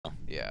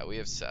Yeah, we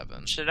have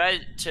 7. Should I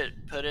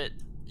put it?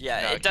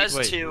 Yeah, No, it does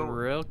Wait, 2.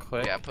 real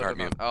quick. Yeah, put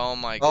it on. Oh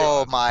my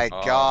Oh god. my Oh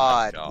my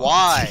god. God.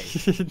 Why?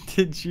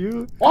 Did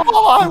you? Why?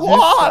 Did you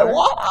Why? start?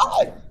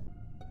 Why?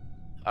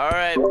 All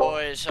right,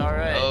 boys. All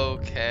right.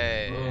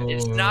 Okay.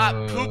 It's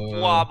not poop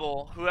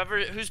wobble.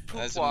 Who's poop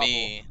That's wobble?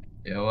 me.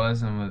 It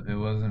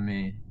wasn't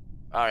me.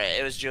 All right,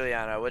 it was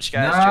Juliana. Which No,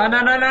 guy's no,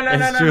 Juliana? no, no,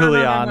 no, It's no,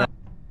 Juliana.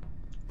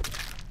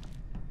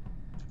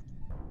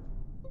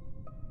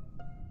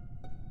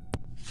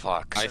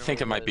 Fuck. I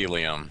think it might be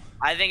Liam.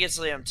 I think it's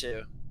Liam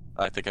too.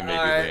 I think it may be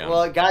Alright, Liam.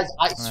 well, guys,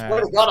 I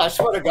swear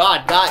to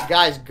God,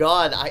 guys,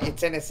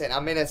 it's innocent.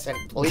 I'm innocent,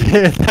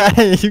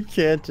 please. You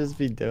can't just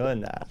be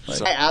doing that. Like,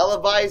 So- My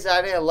alibi is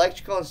out in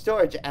electrical and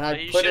storage, and I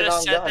You put should it have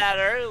on said God. that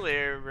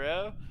earlier,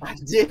 bro. I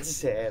did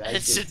say it.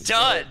 It's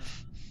done.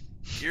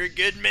 You're a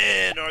good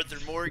man,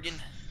 Arthur Morgan.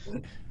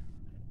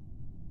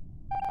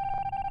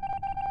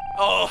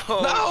 Oh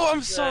No,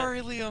 I'm shit.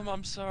 sorry, Liam.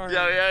 I'm sorry. Yo.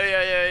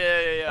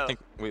 I think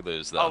we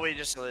lose though. Oh, we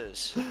just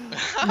lose.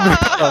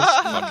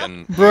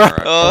 Fucking. Bro.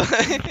 Alright.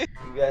 Oh.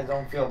 You guys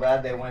don't feel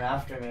bad. They went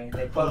after me.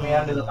 They put me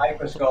under the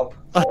microscope.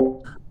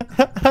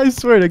 I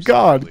swear to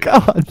God,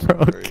 God,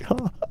 bro, Great.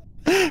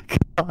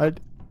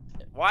 God.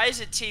 Why is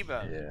it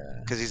T-Bone? Yeah.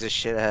 Because he's a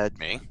shithead.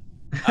 Me?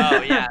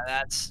 Oh yeah,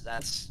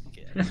 that's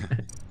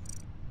good.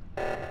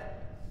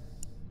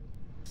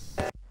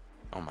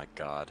 Oh my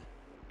God.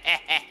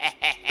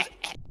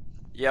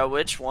 Yo,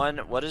 which one?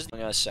 What is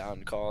the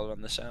sound called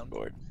on the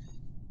soundboard?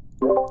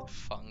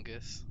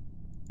 Fungus.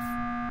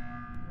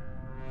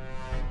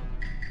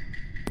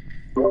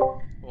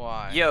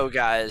 Why? Yo,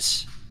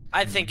 guys,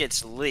 I think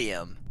it's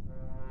Liam.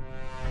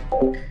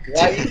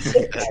 Why you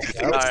say that? It's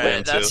All right,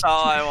 Liam, that's too.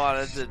 all I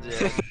wanted to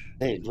do.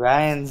 Hey,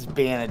 Ryan's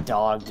being a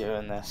dog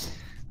doing this.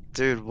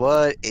 Dude,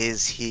 what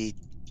is he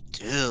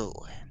doing?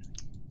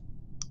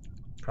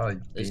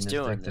 Probably It's being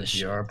doing addicted this to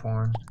shit. VR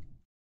porn.